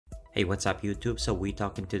Hey, what's up YouTube? So we're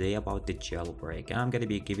talking today about the jailbreak, and I'm gonna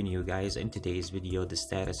be giving you guys in today's video the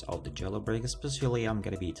status of the jailbreak. Especially I'm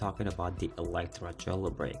gonna be talking about the Electra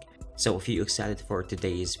jailbreak. So if you're excited for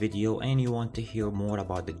today's video and you want to hear more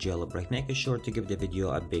about the jailbreak, make sure to give the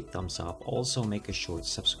video a big thumbs up. Also make sure to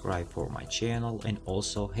subscribe for my channel and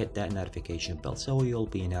also hit that notification bell so you'll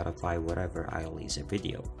be notified whenever I release a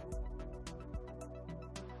video.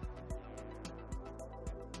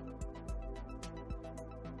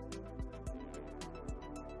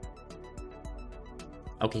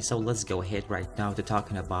 Okay, so let's go ahead right now to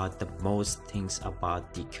talking about the most things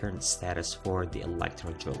about the current status for the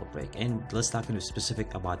Electra jailbreak, and let's talk in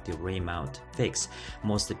specific about the Remount fix.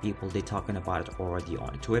 Most of the people they talking about it already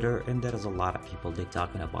on Twitter, and there is a lot of people they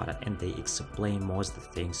talking about it and they explain most of the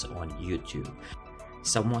things on YouTube.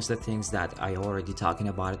 So most of the things that I already talking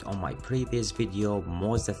about it on my previous video,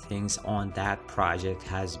 most of the things on that project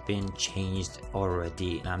has been changed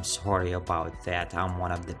already, and I'm sorry about that. I'm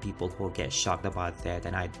one of the people who get shocked about that,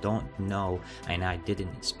 and I don't know and I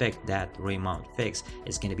didn't expect that Remount fix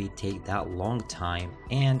is gonna be take that long time.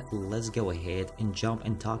 And let's go ahead and jump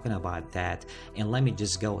and talking about that, and let me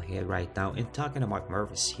just go ahead right now and talking about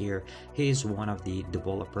Mervis here. He's one of the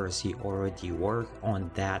developers. He already worked on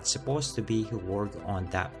that, supposed to be he worked on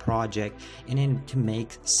that project, and then to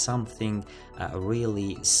make something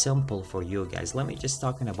really simple for you guys. Let me just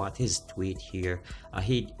talking about his tweet here.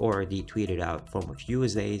 He already tweeted out from a few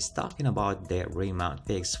days talking about the remount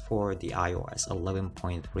fix for the iOS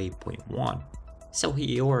 11.3.1. So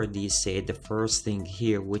he already said the first thing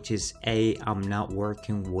here, which is A, I'm not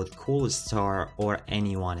working with Coolstar or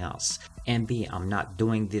anyone else, and B, I'm not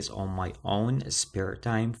doing this on my own spare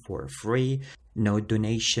time for free, no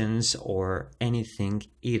donations or anything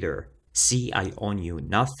either. C, I own you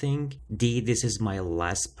nothing. D, this is my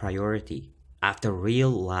last priority after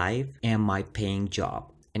real life and my paying job.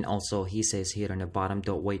 And also he says here on the bottom,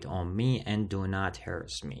 don't wait on me and do not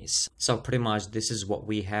harass me. So pretty much this is what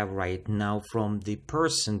we have right now from the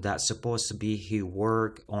person that's supposed to be he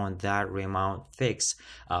work on that remount fix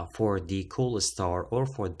for the Coolstar or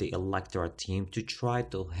for the Electra team to try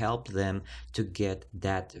to help them to get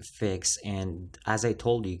that fix. And as I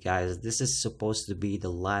told you guys, this is supposed to be the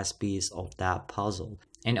last piece of that puzzle.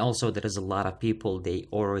 And also there is a lot of people they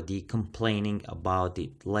already complaining about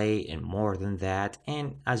the delay and more than that.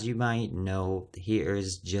 And as you might know, he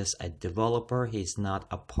is just a developer. He's not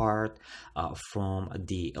a part from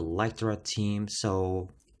the Electra team.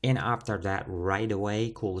 So and after that, right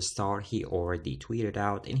away, Coolstar, he already tweeted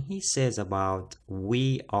out and he says about,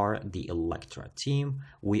 we are the Electra team.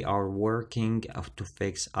 We are working to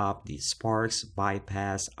fix up the Sparks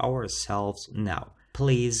bypass ourselves now.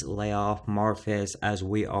 Please lay off Morpheus as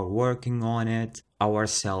we are working on it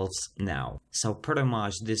ourselves now. So pretty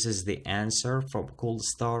much this is the answer from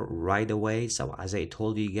Coolstar right away. So as I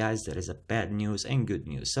told you guys, there is a bad news and good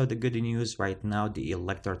news. So the good news right now, the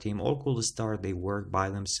Electra team or Coolstar, they work by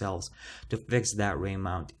themselves to fix that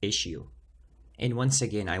remount issue. And once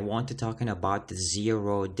again, I want to talking about the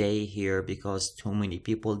 0 day here because too many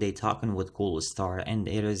people they talking with Coolstar, and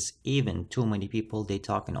there is even too many people they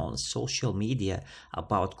talking on social media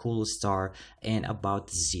about Coolstar and about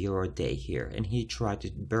 0 day here. And he tried to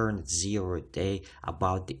burn 0 day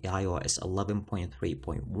about the iOS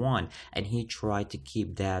 11.3.1, and he tried to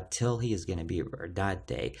keep that till he is gonna be that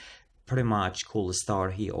day. Pretty much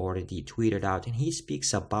Coolstar, he already tweeted out and he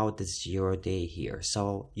speaks about the 0 day here.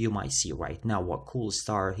 So you might see right now what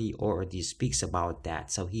Coolstar, he already speaks about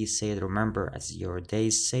that. So he said, remember a 0 day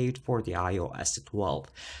saved for the iOS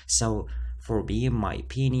 12. So for me, in my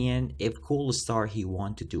opinion, if Coolstar he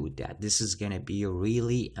want to do that, this is gonna be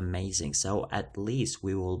really amazing. So at least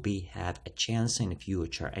we will have a chance in the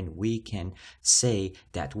future, and we can say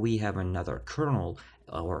that we have another kernel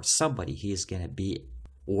or somebody he is gonna be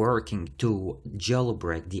working to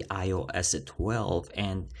jailbreak the iOS 12.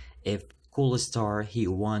 And if Coolstar he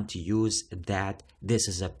want to use that, this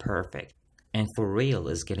is a perfect, and for real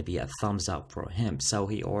is gonna be a thumbs up for him. So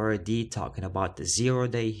he already talking about the 0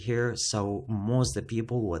 day here. So most of the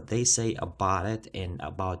people what they say about it and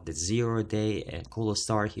about the 0 day and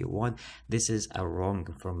Coolstar he want, this is a wrong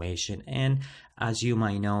information. And as you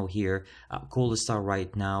might know here, Coolstar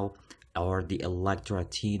right now or the Electra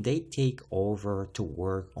team, they take over to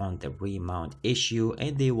work on the remount issue,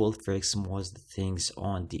 and they will fix most things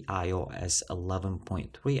on the iOS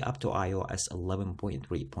 11.3 up to iOS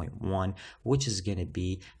 11.3.1, which is gonna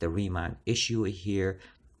be the remount issue here.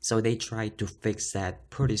 So they try to fix that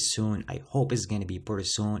pretty soon. I hope it's gonna be pretty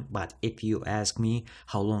soon. But if you ask me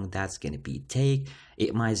how long that's gonna be take,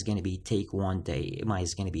 it might gonna be take 1 day, it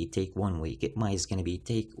might gonna be take 1 week, it might gonna be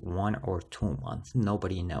take 1 or 2 months.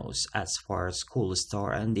 Nobody knows. As far as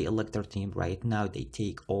Coolstar and the Electra team right now, they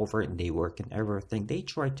take over and they work on everything. They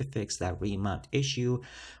try to fix that remount issue.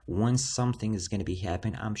 Once something is gonna be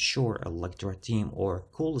happen, I'm sure Electra team or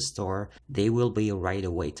Coolstar, they will be right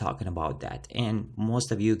away talking about that. And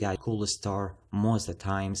most of you guys, Coolstar, most of the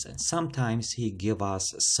times, and sometimes he give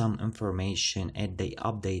us some information and they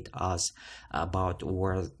update us about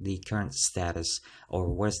where the current status or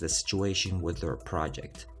where's the situation with their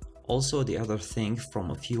project. Also, the other thing,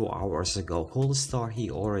 from a few hours ago, Coolstar, he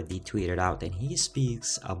already tweeted out and he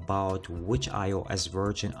speaks about which iOS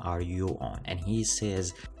version are you on, and he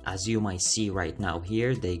says, as you might see right now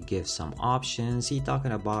here, they give some options. He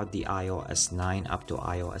talking about the iOS 9 up to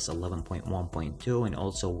iOS 11.1.2, and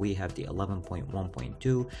also we have the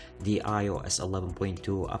 11.1.2, the iOS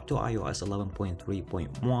 11.2 up to iOS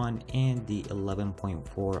 11.3.1, and the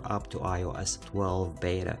 11.4 up to iOS 12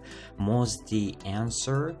 beta. Most the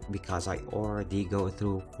answer, because I already go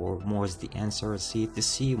through for most the answer,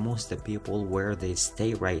 see most of the people where they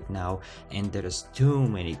stay right now, and there's too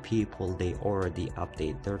many people they already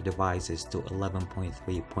update their devices to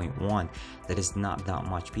 11.3.1. that is not that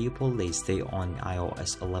much people. They stay on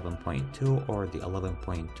iOS 11.2 or the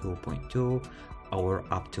 11.2.2 or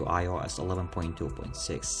up to iOS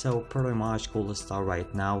 11.2.6. so pretty much Coolstar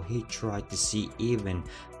right now, he tried to see even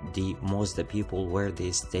the most the people where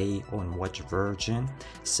they stay on which version.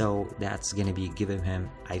 So that's gonna be giving him,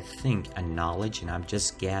 I think, a knowledge, and I'm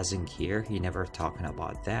just guessing here, he never talking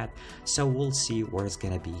about that. So we'll see where it's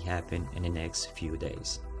gonna be happen in the next few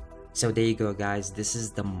days. So there you go, guys. This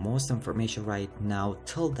is the most information right now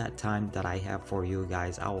till that time that I have for you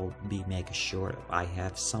guys. I will be making sure if I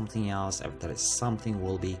have something else, if there is something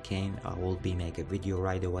will be came, I will be make a video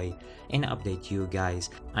right away and update you guys.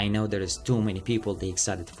 I know there is too many people they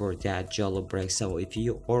excited for that jailbreak, so if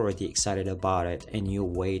you already excited about it and you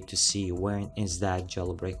wait to see when is that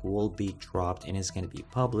jailbreak will be dropped and it's gonna be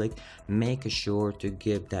public, make sure to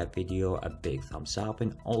give that video a big thumbs up,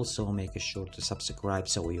 and also make sure to subscribe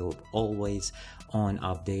so you'll always on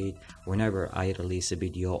update whenever I release a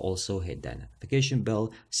video. Also hit that notification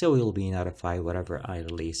bell so you'll be notified whenever I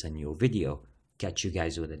release a new video. Catch you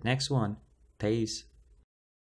guys with the next one. Peace.